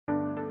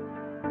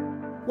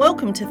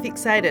Welcome to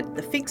Fixated,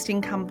 the Fixed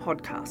Income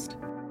Podcast.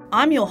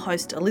 I'm your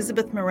host,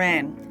 Elizabeth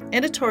Moran,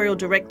 Editorial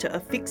Director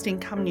of Fixed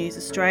Income News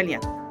Australia.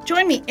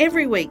 Join me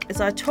every week as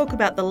I talk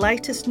about the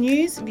latest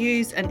news,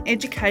 views and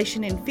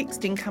education in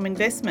fixed income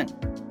investment.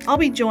 I'll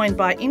be joined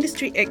by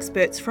industry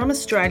experts from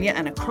Australia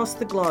and across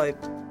the globe.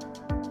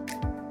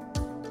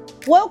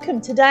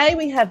 Welcome. Today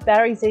we have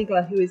Barry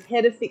Ziegler, who is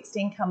Head of Fixed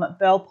Income at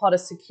Bell Potter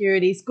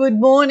Securities. Good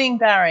morning,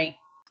 Barry.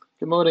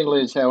 Good morning,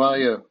 Liz. How are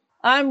you?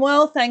 I'm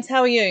well, thanks.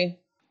 How are you?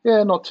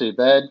 Yeah, not too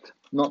bad.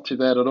 Not too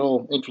bad at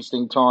all.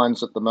 Interesting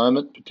times at the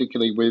moment,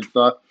 particularly with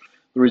the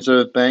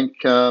Reserve Bank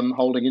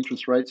holding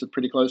interest rates at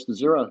pretty close to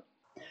zero.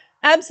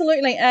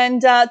 Absolutely.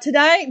 And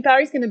today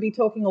Barry's going to be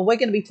talking, or we're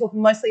going to be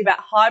talking mostly about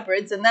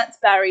hybrids, and that's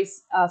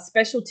Barry's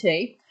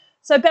specialty.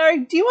 So Barry,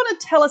 do you want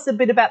to tell us a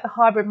bit about the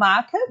hybrid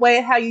market,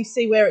 how you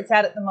see where it's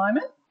at the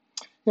moment?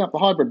 Yeah, the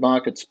hybrid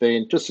market's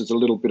been, just as a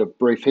little bit of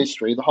brief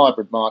history, the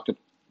hybrid market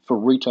for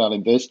retail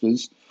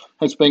investors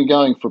has been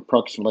going for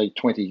approximately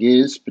 20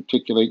 years.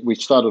 Particularly, we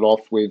started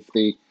off with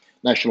the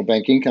National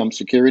Bank income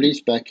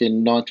securities back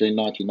in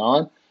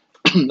 1999,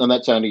 and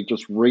that's only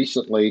just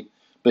recently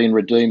been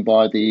redeemed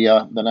by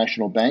the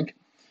National Bank.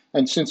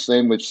 And since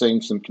then, we've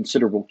seen some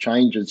considerable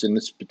changes in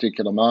this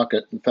particular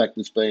market. In fact,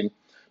 there's been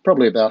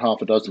probably about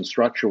half a dozen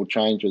structural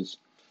changes.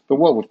 But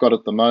what we've got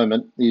at the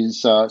moment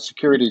is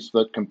securities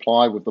that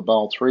comply with the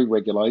Basel III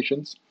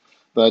regulations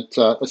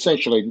that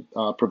essentially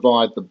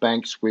provide the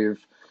banks with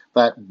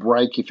that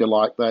break, if you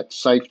like, that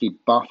safety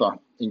buffer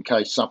in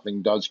case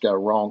something does go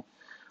wrong.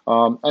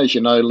 As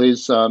you know,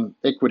 Liz,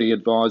 equity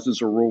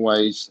advisors are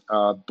always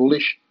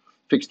bullish.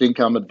 Fixed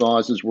income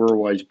advisors were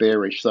always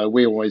bearish. So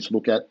we always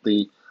look at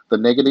the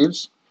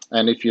negatives.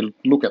 And if you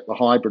look at the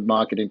hybrid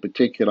market in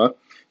particular,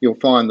 you'll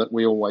find that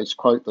we always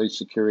quote these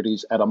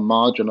securities at a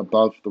margin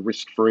above the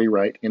risk-free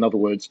rate. In other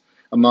words,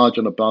 a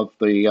margin above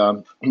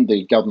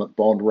the government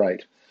bond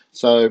rate.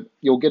 So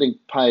you're getting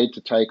paid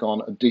to take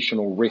on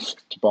additional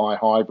risk to buy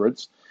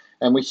hybrids.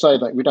 And we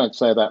don't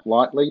say that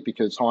lightly,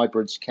 because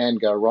hybrids can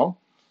go wrong,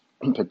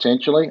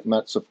 potentially. And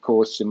that's, of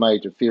course, a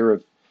major fear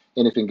of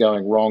anything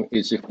going wrong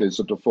is if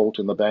there's a default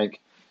in the bank.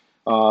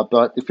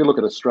 But if you look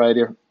at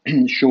Australia,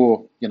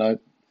 sure,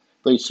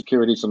 these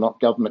securities are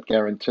not government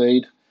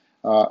guaranteed,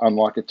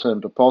 unlike a term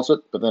deposit.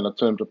 But then a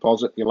term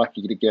deposit, you're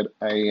lucky to get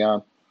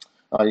you're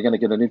going to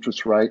get an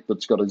interest rate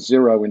that's got a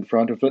zero in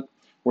front of it.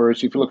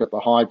 Whereas if you look at the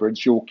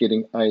hybrids, you're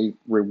getting a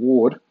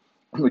reward,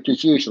 which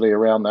is usually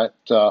around that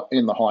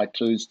in the high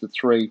 2s to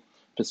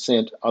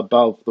 3%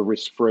 above the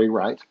risk-free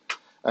rate.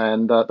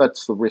 And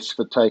that's the risk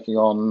for taking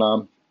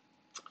on,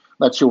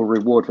 that's your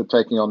reward for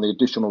taking on the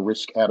additional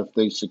risk out of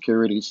these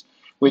securities,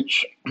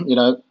 which, I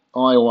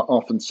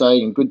often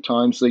say in good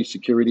times, these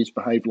securities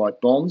behave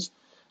like bonds.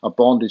 A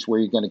bond is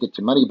where you're going to get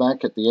your money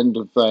back at the end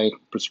of a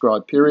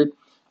prescribed period,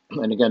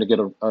 and you're going to get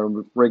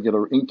a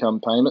regular income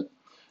payment.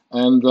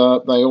 And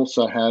they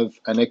also have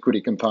an equity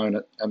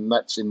component, and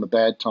that's in the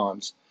bad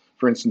times.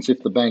 For instance,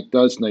 if the bank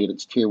does need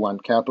its Tier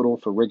 1 capital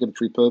for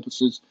regulatory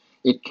purposes,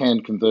 it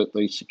can convert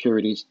these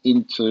securities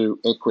into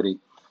equity.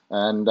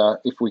 And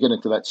if we get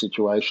into that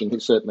situation, we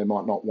certainly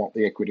might not want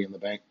the equity in the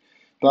bank.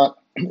 But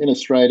in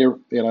Australia,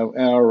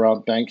 our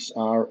banks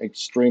are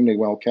extremely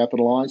well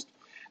capitalised,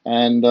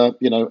 and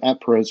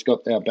APRA has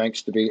got our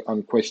banks to be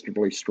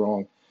unquestionably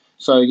strong.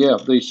 So, yeah,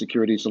 these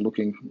securities are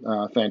looking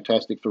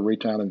fantastic for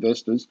retail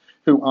investors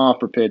who are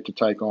prepared to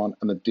take on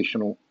an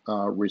additional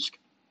risk.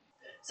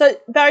 So,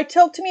 Barry,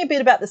 talk to me a bit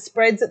about the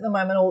spreads at the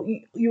moment. Or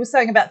you were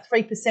saying about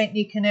 3%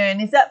 you can earn.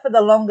 Is that for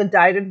the longer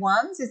dated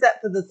ones? Is that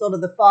for the sort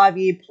of the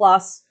 5-year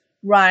plus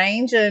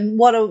range? And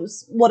what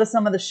are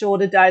some of the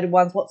shorter dated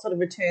ones? What sort of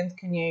returns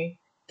can you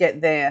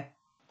get there?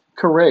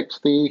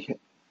 Correct.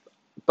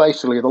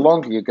 Basically, the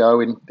longer you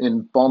go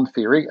in bond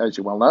theory, as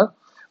you well know,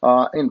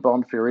 in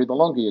bond theory, the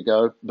longer you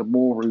go, the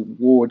more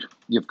reward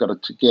you've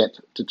got to get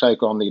to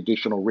take on the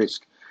additional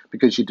risk,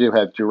 because you do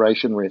have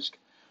duration risk.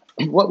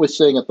 What we're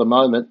seeing at the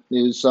moment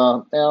is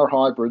our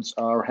hybrids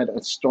are at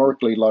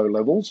historically low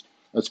levels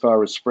as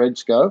far as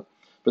spreads go,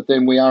 but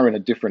then we are in a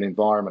different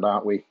environment,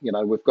 aren't we?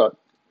 We've got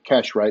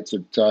cash rates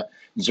at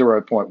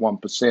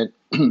 0.1%.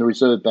 The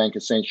Reserve Bank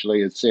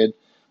essentially has said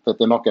that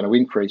they're not going to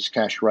increase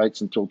cash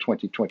rates until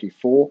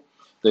 2024.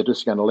 They're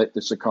just going to let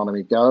this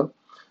economy go.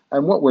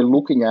 And what we're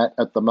looking at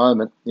the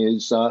moment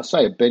is,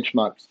 say, a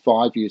benchmark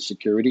 5-year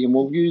security, and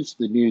we'll use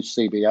the new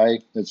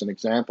CBA as an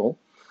example.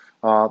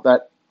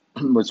 That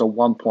was a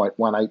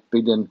 1.18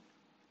 billion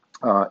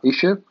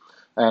issue,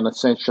 and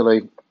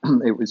essentially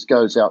it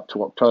goes out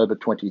to October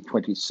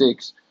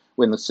 2026,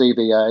 when the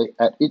CBA,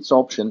 at its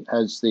option,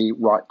 has the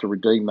right to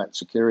redeem that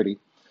security.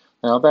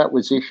 Now, that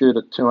was issued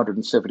at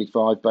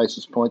 275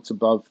 basis points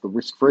above the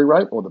risk-free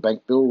rate, or the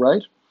bank bill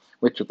rate,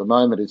 which at the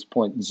moment is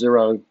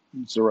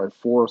 0.004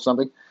 or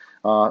something.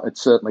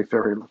 It's certainly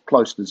very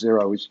close to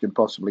zero as you can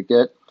possibly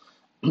get.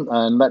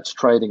 And that's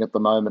trading at the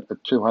moment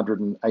at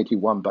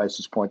 281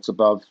 basis points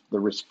above the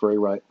risk-free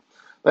rate.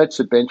 That's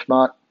a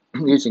benchmark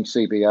using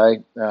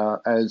CBA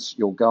as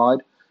your guide.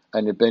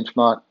 and your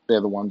benchmark,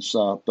 they're the ones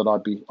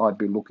that I'd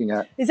be looking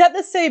at. Is that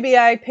the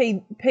CBA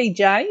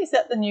PJ? Is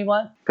that the new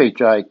one?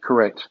 PJ,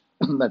 correct.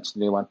 That's the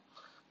new one.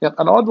 Yep.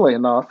 And oddly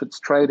enough, it's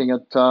trading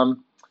at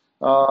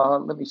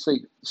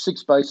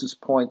 6 basis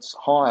points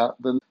higher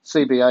than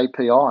CBA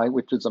PI,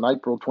 which is an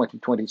April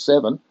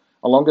 2027,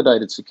 a longer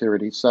dated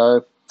security.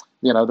 So,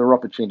 there are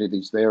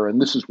opportunities there,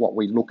 and this is what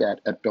we look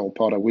at Bell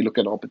Potter. We look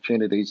at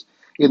opportunities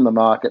in the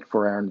market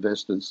for our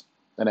investors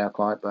and our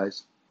client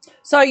base.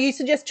 So you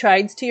suggest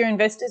trades to your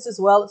investors as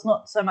well? It's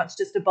not so much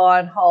just a buy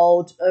and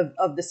hold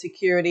of the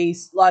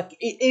securities. Like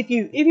if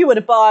you were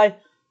to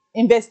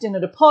invest in a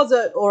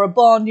deposit or a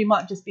bond, you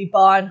might just be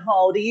buy and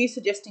hold. Are you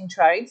suggesting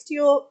trades to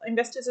your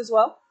investors as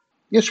well?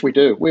 Yes, we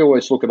do. We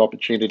always look at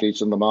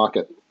opportunities in the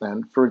market.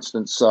 And for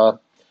instance,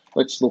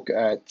 let's look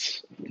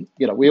at,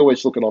 we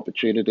always look at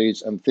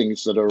opportunities and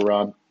things that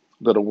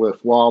are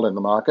worthwhile in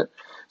the market.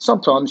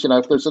 Sometimes,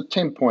 if there's a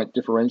 10-point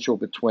differential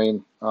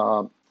between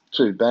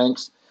two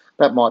banks,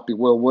 that might be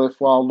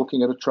worthwhile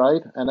looking at a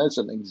trade. And as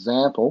an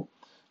example,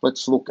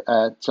 let's look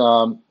at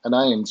an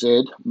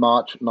ANZ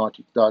March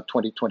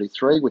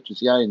 2023, which is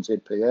the ANZ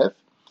PF.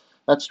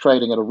 That's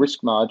trading at a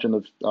risk margin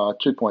of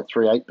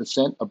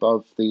 2.38%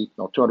 above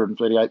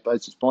 238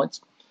 basis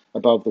points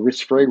above the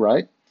risk-free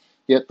rate.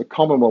 Yet the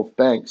Commonwealth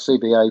Bank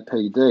CBA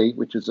PD,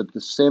 which is a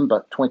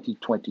December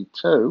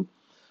 2022,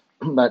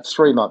 that's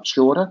 3 months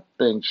shorter.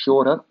 Being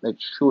shorter, it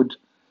should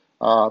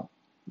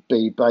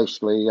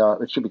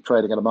it should be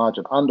trading at a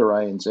margin under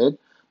ANZ,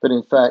 but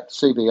in fact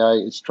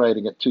CBA is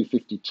trading at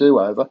 252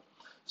 over.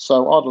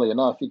 So oddly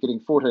enough, you're getting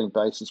 14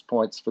 basis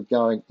points for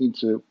going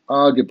into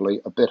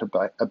arguably a better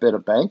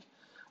bank.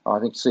 I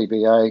think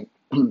CBA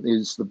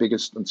is the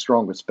biggest and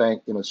strongest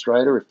bank in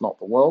Australia, if not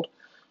the world.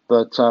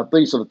 But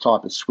these are the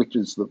type of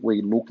switches that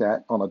we look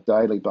at on a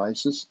daily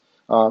basis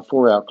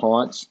for our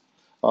clients.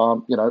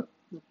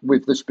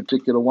 With this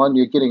particular one,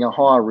 you're getting a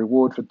higher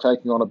reward for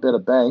taking on a better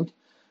bank,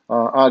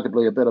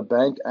 arguably a better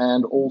bank,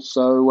 and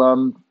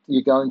also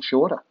you're going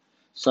shorter.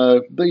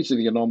 So these are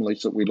the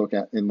anomalies that we look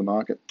at in the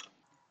market.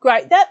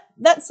 Great. That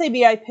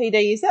CBA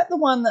PD, is that the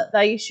one that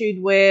they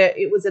issued where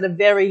it was at a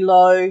very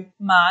low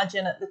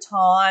margin at the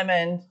time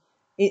and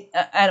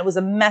it was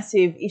a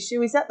massive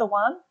issue? Is that the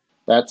one?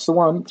 That's the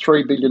one,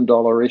 $3 billion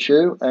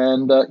issue.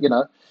 And,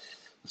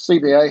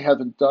 CBA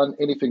haven't done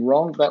anything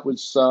wrong. That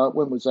was,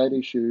 when was that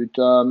issued?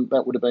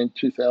 That would have been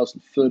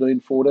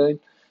 2013-14.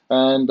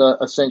 And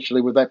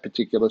essentially with that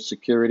particular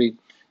security,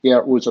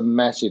 it was a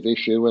massive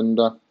issue. And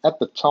at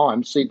the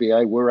time,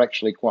 CBA were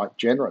actually quite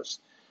generous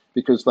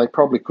because they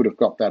probably could have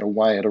got that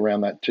away at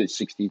around that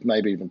 260,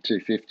 maybe even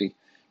 250.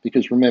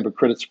 Because remember,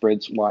 credit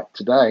spreads like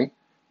today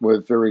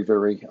were very,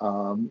 very,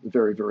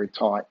 very, very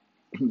tight.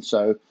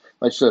 So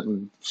they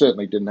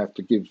certainly didn't have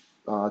to give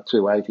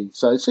 280.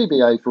 So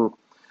CBA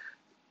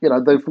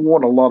they've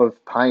worn a lot of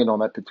pain on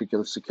that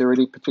particular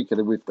security,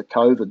 particularly with the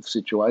COVID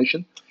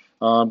situation.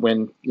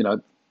 When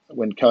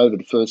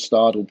COVID first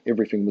started,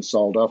 everything was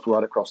sold off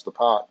right across the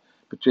park.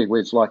 But gee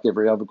whiz, like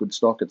every other good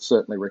stock, it's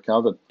certainly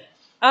recovered.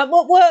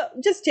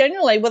 Just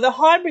generally, were the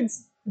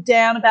hybrids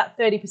down about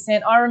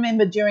 30%? I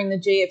remember during the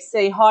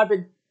GFC,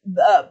 hybrid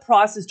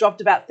prices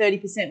dropped about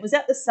 30%. Was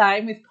that the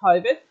same with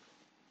COVID?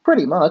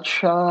 Pretty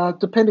much,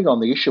 depending on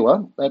the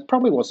issuer. It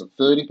probably wasn't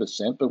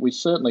 30%, but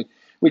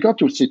we got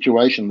to a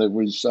situation that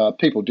was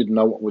people didn't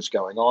know what was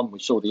going on. We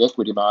saw the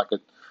equity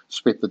market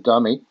split the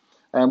dummy,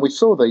 and we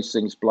saw these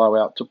things blow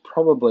out to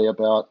probably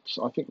about,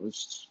 I think it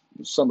was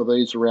some of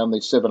these around the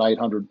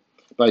 700-800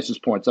 basis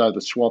points over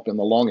swap in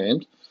the long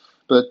end.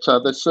 But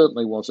there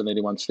certainly wasn't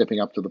anyone stepping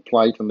up to the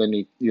plate, and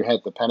then you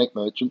had the panic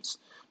merchants.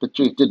 But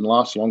gee, it didn't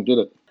last long, did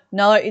it?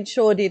 No, it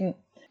sure didn't.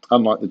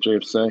 Unlike the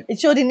GFC. It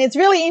sure didn't. It's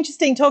really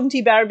interesting talking to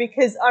you, Barry,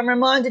 because I'm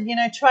reminded,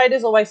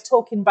 traders always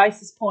talk in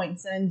basis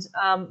points and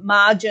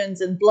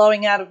margins and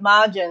blowing out of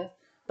margins.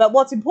 But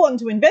what's important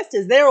to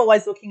investors, they're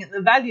always looking at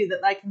the value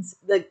that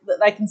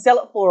they can sell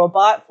it for or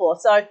buy it for.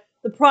 So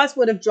the price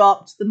would have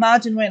dropped, the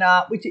margin went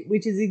up, which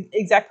is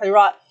exactly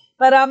right.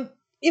 But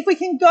if we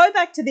can go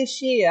back to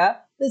this year,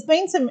 there's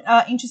been some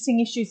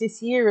interesting issues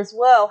this year as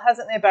well,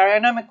 hasn't there, Barry? I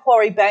know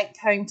Macquarie Bank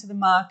came to the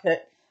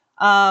market,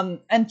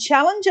 and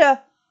Challenger,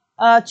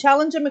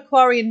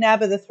 Macquarie and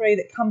NAB are the three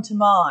that come to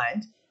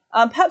mind.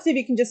 Perhaps if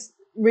you can just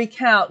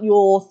recount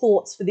your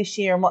thoughts for this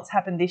year and what's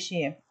happened this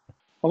year.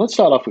 Well, let's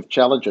start off with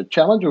Challenger.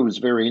 Challenger was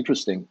very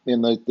interesting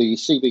in the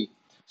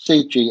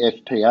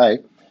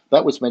CGFPA.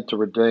 That was meant to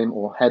redeem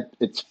or had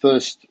its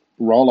first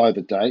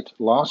rollover date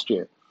last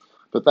year.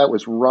 But that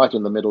was right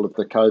in the middle of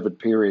the COVID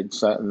period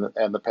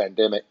and the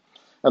pandemic.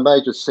 And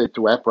they just said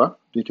to APRA,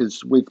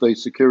 because with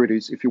these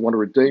securities, if you want to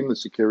redeem the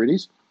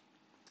securities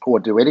or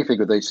do anything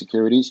with these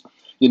securities,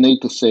 you need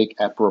to seek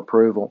APRA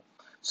approval.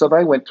 So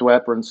they went to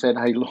APRA and said,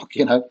 hey, look,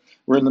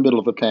 we're in the middle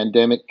of a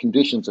pandemic.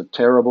 Conditions are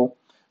terrible.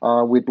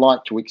 We'd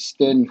like to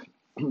extend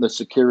the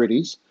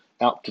securities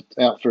out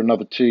for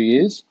another 2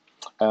 years.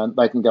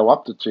 They can go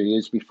up to 2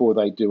 years before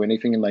they do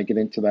anything, and they get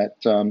into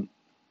that,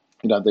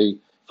 the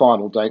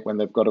final date when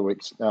they've got to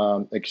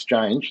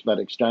exchange, that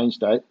exchange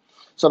date.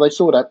 So they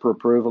sought APRA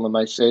approval and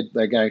they said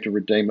they're going to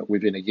redeem it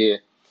within a year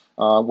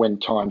when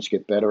times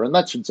get better. And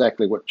that's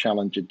exactly what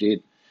Challenger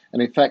did.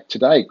 And in fact,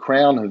 today,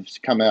 Crown has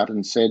come out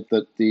and said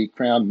that the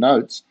Crown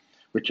notes,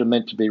 which are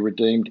meant to be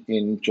redeemed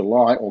in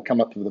July or come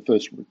up for the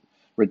first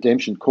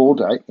redemption call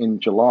date in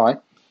July,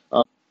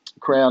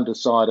 Crown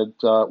decided,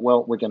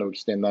 well, we're going to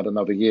extend that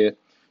another year,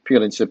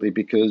 purely and simply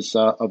because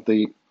of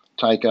the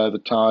takeover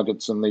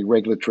targets and the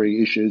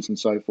regulatory issues and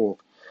so forth.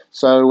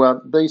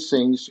 So these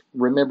things,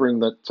 remembering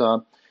that I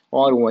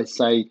always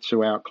say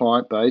to our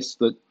client base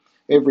that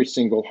every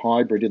single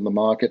hybrid in the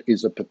market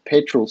is a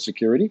perpetual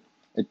security.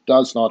 It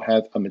does not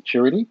have a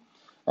maturity.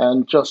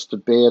 And just to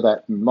bear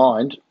that in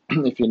mind,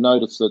 if you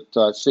notice that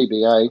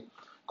CBA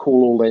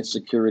call all their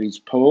securities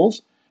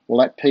pearls,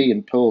 well, that P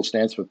in pearl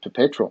stands for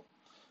perpetual.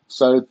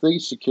 So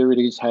these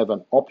securities have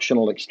an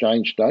optional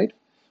exchange date,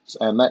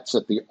 and that's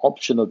at the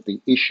option of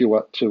the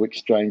issuer to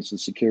exchange the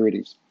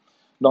securities.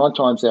 9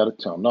 times out of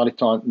 10,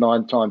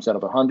 9 times out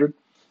of 100,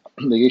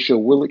 the issuer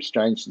will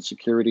exchange the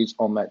securities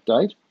on that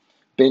date.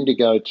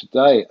 Bendigo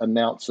today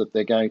announced that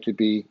they're going to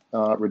be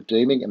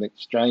redeeming and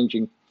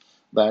exchanging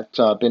that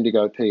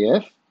Bendigo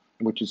PF,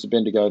 which is the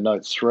Bendigo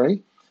Notes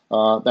 3.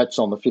 That's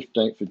on the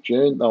 15th of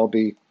June. They'll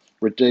be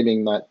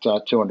redeeming that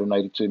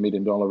 $282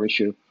 million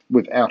issue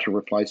without a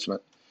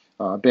replacement.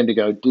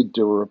 Bendigo did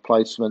do a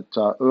replacement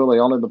early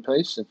on in the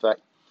piece. In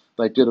fact,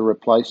 they did a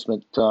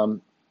replacement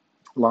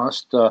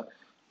November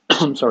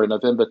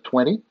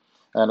 20,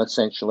 and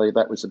essentially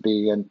that was the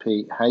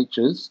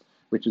BNPHs,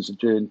 which is a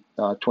June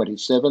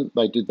 27.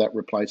 They did that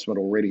replacement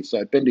already.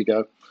 So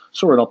Bendigo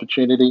saw an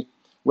opportunity,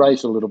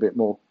 raised a little bit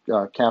more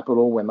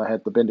capital when they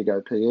had the Bendigo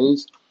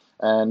PEs,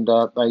 and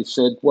they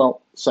said,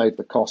 well, save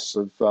the costs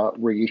of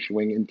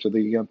reissuing into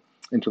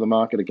the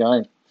market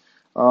again.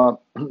 So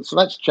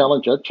that's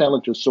Challenger.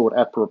 Challenger sought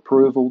APRA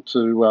approval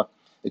to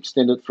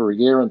extend it for a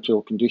year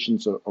until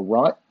conditions are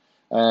right.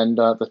 And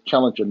the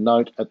Challenger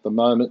note at the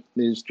moment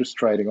is just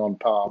trading on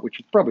par, which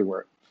is probably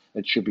where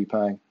it should be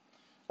paying.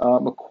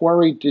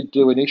 Macquarie did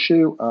do an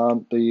issue,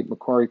 the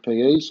Macquarie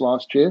PEs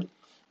last year.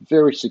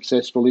 Very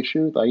successful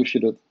issue. They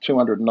issued at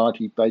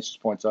 290 basis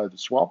points over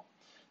swap,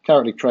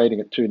 currently trading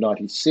at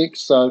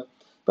 296. So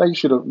they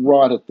issued it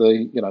right at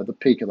the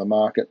peak of the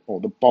market, or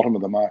the bottom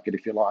of the market,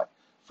 if you like,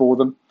 for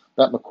them.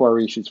 That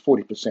Macquarie issue is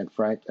 40%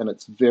 franked, and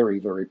it's very,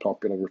 very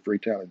popular with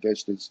retail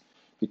investors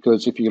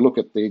because if you look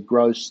at the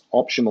gross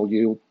optional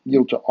yield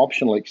to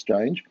optional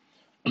exchange,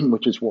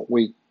 which is what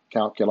we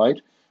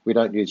calculate, we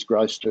don't use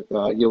gross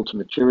yield to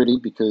maturity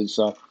because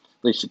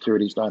these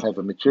securities don't have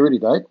a maturity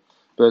date.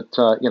 But,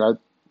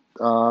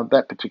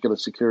 that particular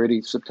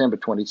security, September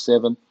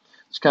 27,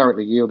 is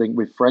currently yielding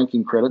with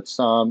franking credits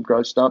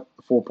grossed up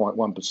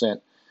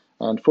 4.1%.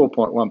 And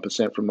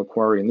 4.1% from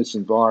Macquarie in this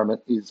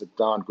environment is a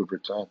darn good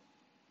return.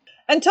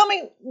 And tell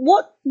me,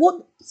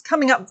 what's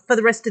coming up for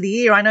the rest of the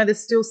year? I know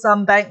there's still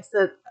some banks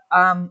that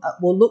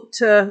will look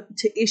to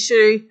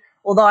issue,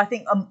 although I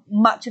think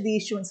much of the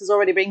issuance has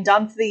already been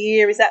done for the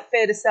year. Is that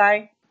fair to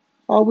say?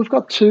 Oh, we've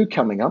got 2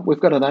 coming up. We've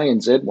got an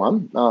ANZ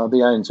one, the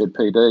ANZ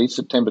PD,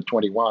 September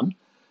 21.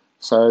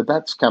 So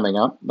that's coming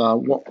up.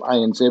 What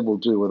ANZ will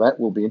do with that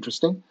will be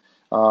interesting.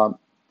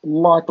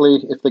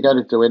 Likely, if they're going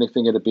to do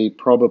anything, it'll be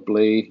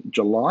probably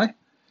July,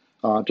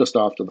 just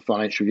after the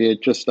financial year,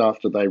 just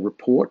after they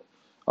report.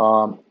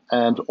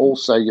 And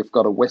also you've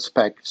got a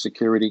Westpac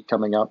security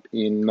coming up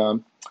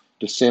in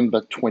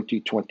December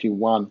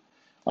 2021.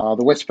 The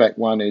Westpac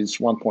one is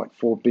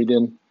 1.4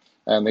 billion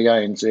and the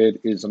ANZ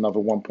is another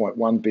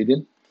 1.1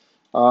 billion.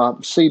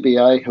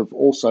 CBA have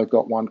also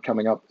got one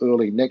coming up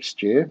early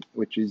next year,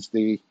 which is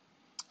the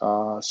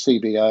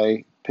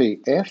CBA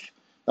PF.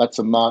 That's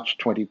a March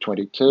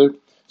 2022.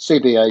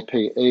 CBA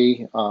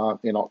PE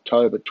in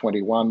October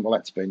 21. Well,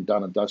 that's been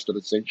done and dusted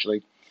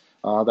essentially.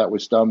 That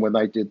was done when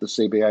they did the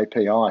CBA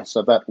PI.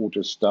 So that will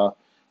just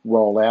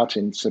roll out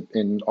in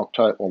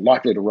October, or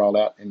likely to roll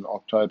out in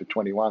October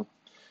 21.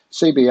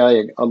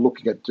 CBA are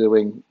looking at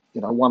doing,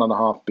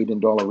 $1.5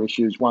 billion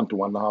issues, $1 to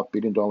 $1.5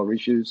 billion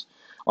issues.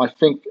 I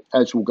think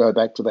as we'll go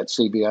back to that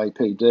CBA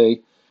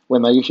PD,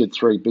 when they issued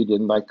 $3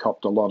 billion, they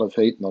copped a lot of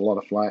heat and a lot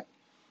of flack.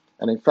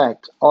 And in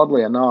fact,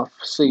 oddly enough,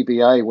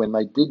 CBA, when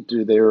they did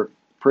do their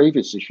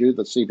previous issue,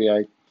 the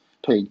CBA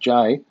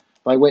PJ,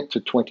 they went to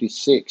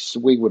 26.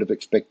 We would have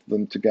expected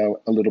them to go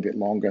a little bit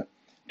longer,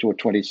 to a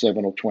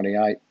 27 or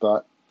 28,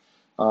 but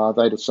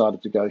they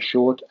decided to go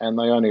short, and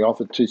they only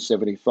offered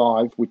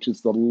 275, which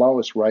is the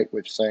lowest rate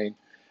we've seen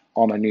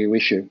on a new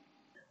issue.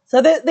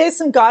 So there's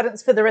some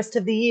guidance for the rest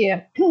of the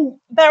year.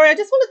 Barry, I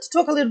just wanted to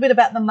talk a little bit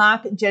about the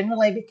market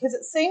generally, because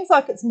it seems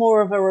like it's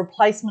more of a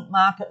replacement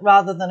market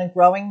rather than a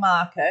growing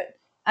market.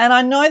 And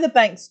I know the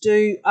banks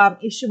do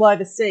issue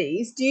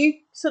overseas. Do you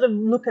sort of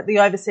look at the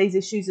overseas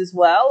issues as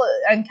well?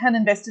 And can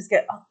investors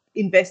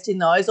invest in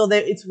those, or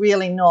it's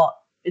really not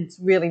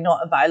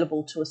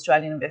available to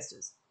Australian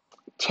investors?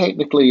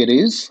 Technically it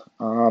is,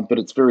 but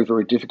it's very,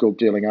 very difficult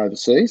dealing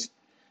overseas.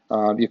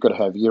 You've got to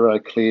have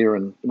Euroclear,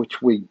 and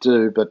which we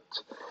do, but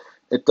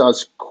it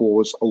does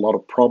cause a lot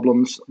of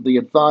problems. The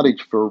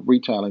advantage for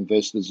retail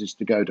investors is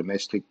to go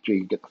domestic. Gee,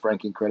 you get the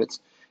franking credits.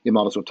 You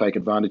might as well take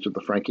advantage of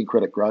the franking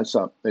credit gross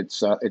up.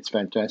 It's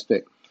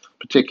fantastic,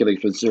 particularly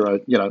for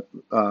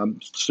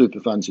super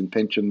funds in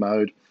pension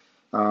mode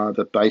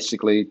that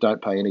basically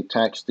don't pay any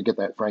tax to get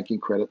that franking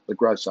credit. The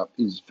gross up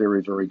is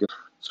very, very good.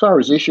 As far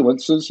as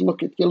issuances,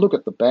 look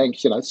at the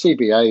banks.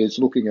 CBA is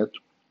looking at,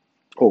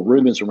 or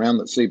rumours around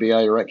that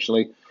CBA are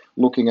actually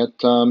looking at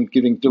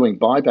doing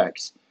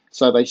buybacks.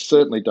 So they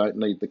certainly don't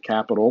need the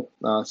capital.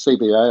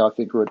 CBA, I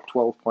think, are at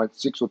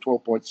 12.6 or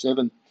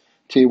 12.7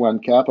 Tier 1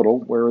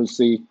 capital, whereas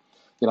the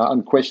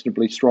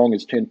unquestionably strong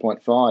is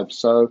 10.5.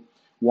 So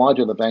why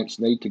do the banks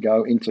need to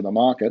go into the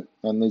market?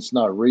 And there's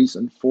no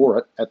reason for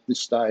it at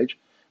this stage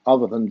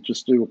other than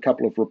just do a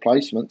couple of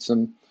replacements.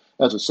 And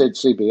as I said,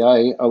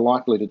 CBA are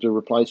likely to do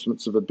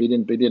replacements of $1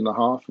 billion, $1.5 billion,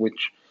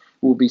 which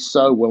will be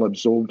so well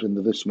absorbed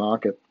into this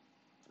market.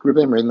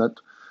 Remembering that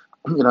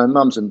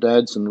mums and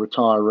dads and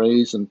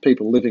retirees and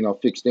people living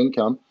off fixed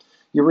income,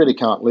 you really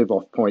can't live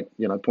off point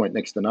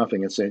next to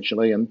nothing,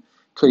 essentially. And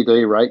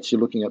TD rates, you're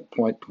looking at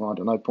 0.3,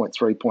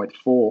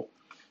 0.4.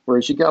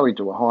 Whereas you go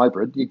into a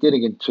hybrid, you're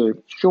getting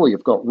into, sure,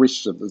 you've got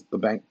risks of the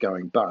bank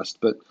going bust,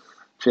 but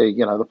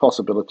the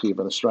possibility of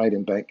an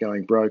Australian bank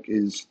going broke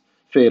is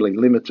fairly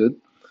limited.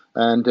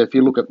 And if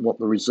you look at what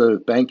the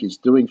Reserve Bank is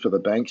doing for the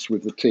banks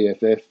with the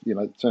TFF,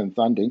 term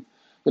funding,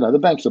 the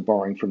banks are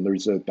borrowing from the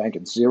Reserve Bank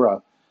at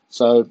zero.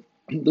 So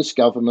this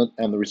government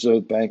and the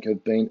Reserve Bank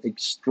have been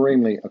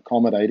extremely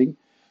accommodating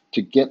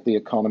to get the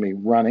economy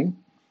running,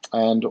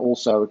 and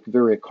also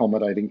very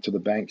accommodating to the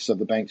banks so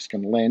the banks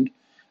can lend.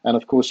 And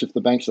of course, if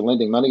the banks are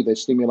lending money, they're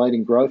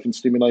stimulating growth and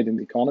stimulating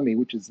the economy,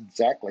 which is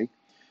exactly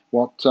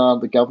what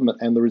the government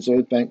and the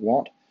Reserve Bank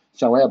want.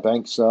 So our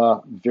banks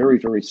are very,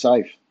 very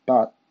safe.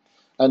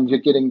 And you're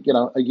getting,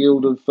 a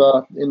yield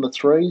of in the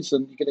threes,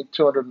 and you're getting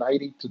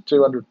 280 to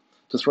 200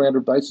 to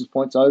 300 basis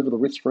points over the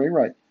risk-free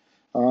rate.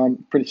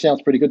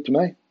 Sounds pretty good to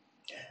me.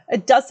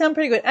 It does sound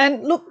pretty good.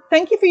 And look,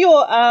 thank you for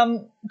your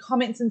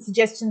comments and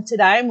suggestions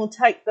today. And we'll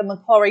take the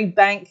Macquarie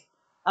Bank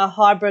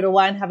hybrid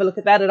away and have a look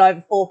at that at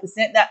over 4%.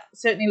 That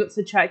certainly looks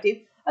attractive.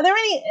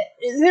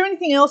 Is there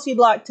anything else you'd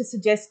like to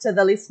suggest to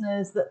the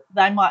listeners that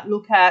they might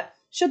look at?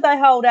 Should they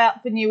hold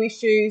out for new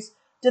issues?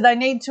 Do they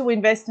need to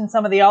invest in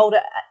some of the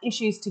older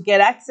issues to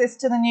get access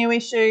to the new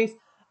issues?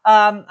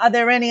 Are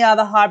there any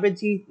other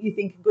hybrids you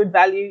think are good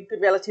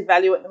relative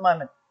value at the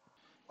moment?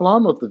 Well,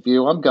 I'm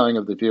going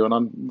of the view, and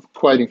I'm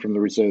quoting from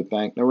the Reserve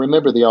Bank. Now,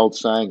 remember the old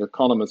saying,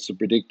 economists have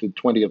predicted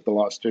 20 of the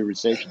last 2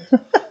 recessions.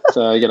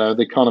 So, the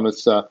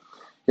economists are,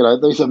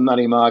 these are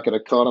money market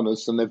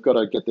economists, and they've got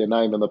to get their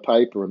name in the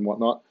paper and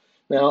whatnot.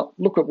 Now,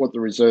 look at what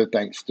the Reserve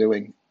Bank's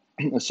doing.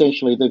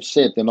 Essentially, they've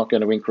said they're not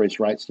going to increase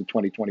rates to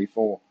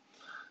 2024.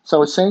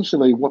 So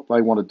essentially what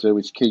they want to do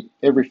is keep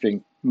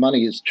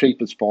money as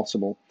cheap as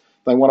possible.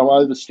 They want to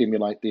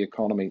overstimulate the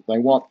economy. They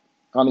want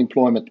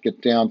unemployment to get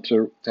down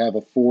to have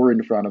a 4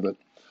 in front of it,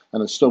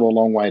 and it's still a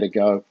long way to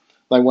go.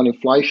 They want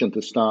inflation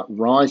to start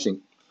rising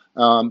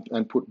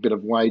and put a bit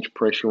of wage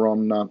pressure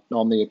on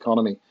the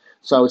economy.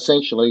 So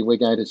essentially we're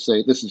going to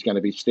see this is going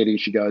to be steady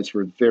as she goes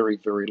for a very,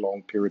 very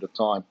long period of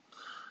time.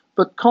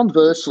 But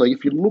conversely,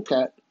 if you look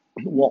at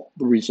what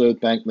the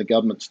Reserve Bank and the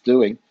government's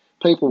doing,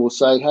 people will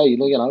say, hey,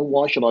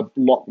 why should I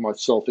lock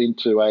myself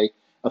into a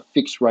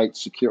fixed rate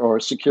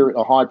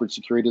a hybrid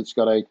security that's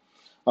got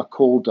a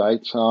call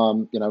date,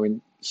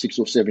 in 6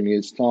 or 7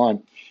 years'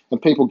 time? And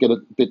people get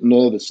a bit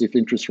nervous if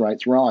interest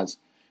rates rise.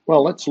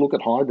 Well, let's look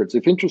at hybrids.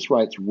 If interest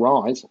rates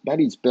rise, that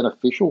is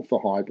beneficial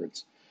for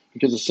hybrids,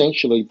 because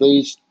essentially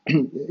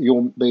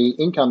the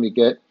income you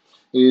get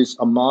is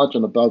a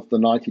margin above the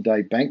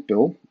 90-day bank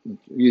bill,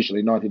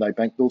 usually 90-day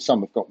bank bill.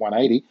 Some have got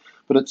 180,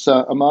 but it's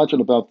a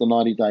margin above the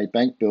 90-day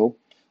bank bill,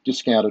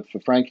 discounted for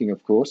franking,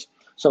 of course.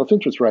 So if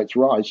interest rates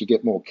rise, you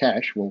get more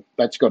cash. Well,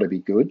 that's got to be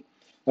good.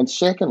 And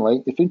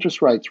secondly, if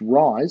interest rates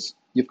rise,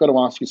 you've got to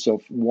ask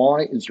yourself,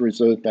 why is the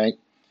Reserve Bank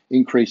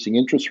increasing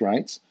interest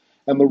rates?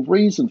 And the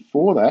reason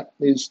for that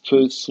is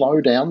to slow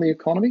down the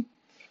economy.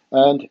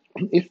 And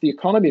if the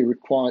economy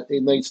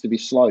needs to be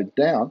slowed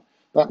down,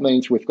 that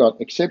means we've got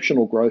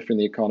exceptional growth in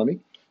the economy.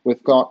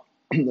 We've got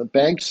the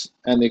banks,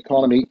 and the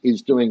economy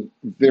is doing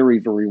very,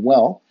 very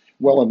well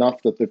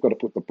enough that they've got to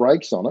put the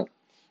brakes on it.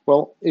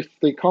 Well, if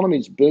the economy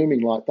is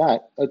booming like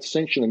that, it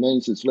essentially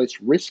means there's less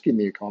risk in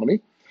the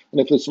economy. And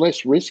if there's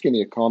less risk in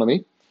the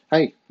economy,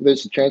 hey,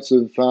 there's a chance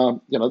of,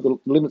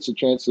 limits the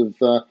chance of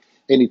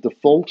any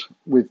default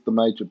with the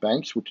major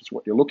banks, which is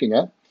what you're looking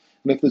at.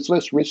 And if there's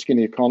less risk in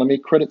the economy,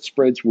 credit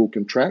spreads will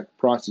contract,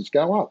 prices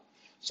go up.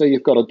 So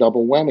you've got a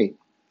double whammy.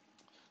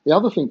 The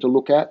other thing to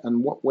look at,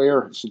 and what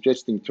we're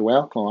suggesting to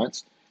our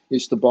clients,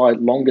 is to buy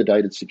longer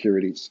dated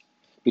securities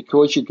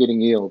because you're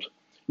getting yield.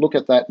 Look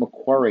at that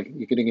Macquarie.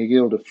 You're getting a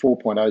yield of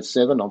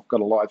 4.07. I've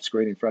got a live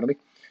screen in front of me.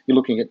 You're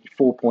looking at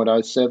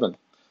 4.07.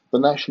 The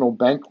National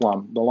Bank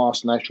one, the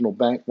last National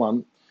Bank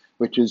one,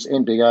 which is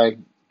NBA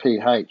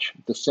PH,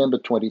 December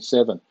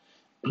 27.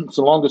 It's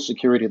the longest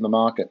security in the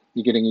market.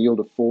 You're getting a yield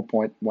of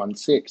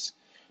 4.16.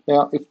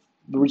 Now, if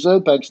the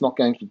Reserve Bank's not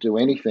going to do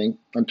anything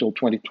until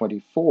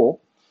 2024,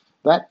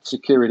 that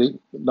security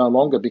no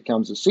longer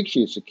becomes a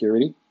 6-year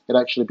security, it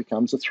actually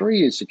becomes a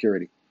 3-year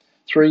security.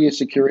 3-year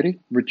security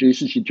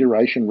reduces your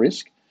duration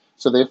risk,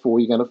 so therefore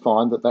you're going to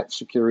find that that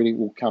security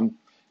will come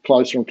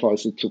closer and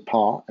closer to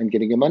par and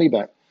getting your money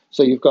back.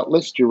 So you've got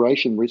less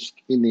duration risk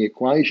in the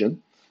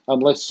equation,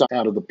 unless something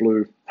out of the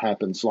blue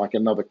happens, like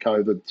another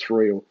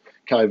COVID-3 or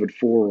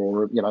COVID-4,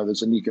 or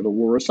there's a nuclear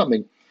war or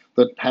something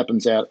that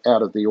happens out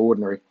of the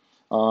ordinary.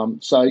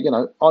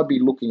 So I'd be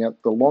looking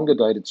at the longer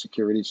dated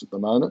securities at the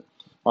moment,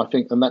 I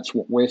think, and that's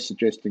what we're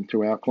suggesting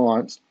to our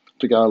clients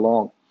to go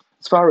along.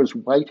 As far as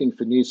waiting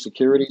for new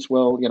securities,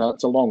 well,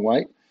 it's a long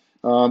wait.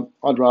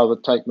 I'd rather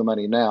take the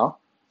money now.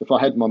 If I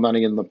had my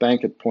money in the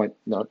bank at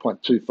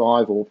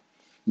 0.25 or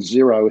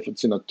 0, if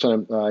it's in a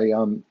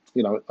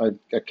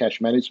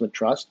cash management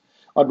trust,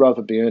 I'd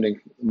rather be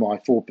earning my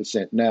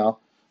 4% now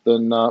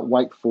than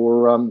wait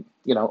for a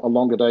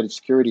longer dated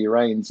security, or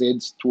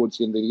ANZs towards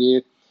the end of the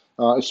year.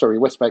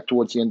 Westpac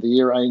towards the end of the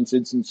year,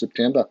 ANZs in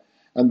September,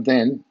 and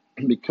then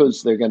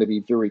because they're going to be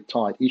very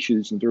tight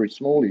issues and very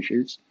small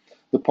issues,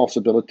 the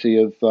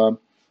possibility of a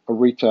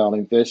retail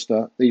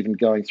investor even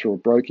going through a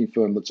broking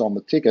firm that's on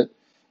the ticket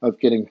of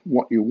getting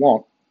what you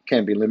want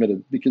can be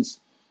limited, because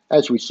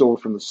as we saw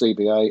from the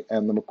CBA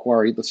and the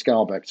Macquarie, the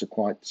scale backs are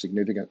quite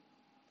significant.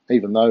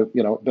 Even though,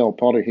 at Bell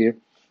Potter here,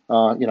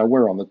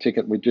 we're on the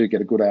ticket, we do get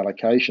a good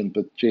allocation,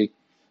 but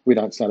we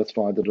don't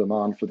satisfy the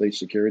demand for these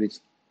securities.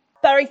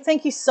 Barry,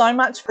 thank you so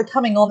much for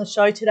coming on the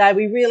show today.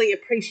 We really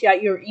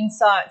appreciate your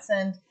insights,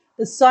 and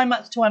there's so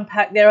much to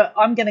unpack there.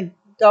 I'm going to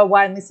go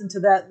away and listen to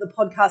the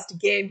podcast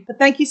again. But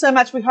thank you so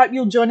much. We hope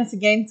you'll join us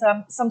again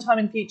sometime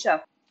in future.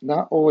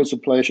 No, always a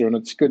pleasure, and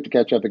it's good to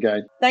catch up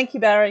again. Thank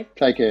you, Barry.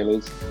 Take care,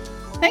 Liz.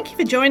 Thank you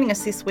for joining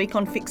us this week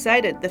on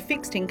Fixated, the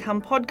Fixed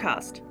Income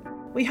Podcast.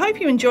 We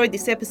hope you enjoyed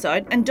this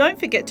episode, and don't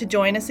forget to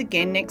join us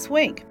again next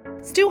week.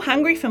 Still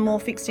hungry for more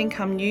fixed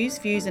income news,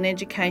 views and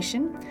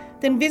education?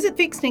 Then visit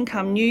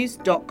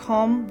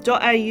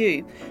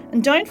fixedincomenews.com.au,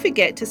 and don't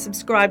forget to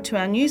subscribe to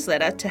our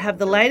newsletter to have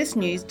the latest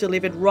news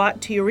delivered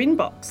right to your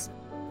inbox.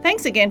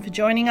 Thanks again for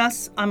joining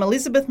us. I'm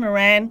Elizabeth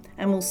Moran,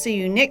 and we'll see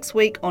you next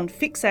week on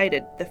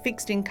Fixated, the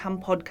Fixed Income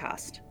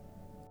Podcast.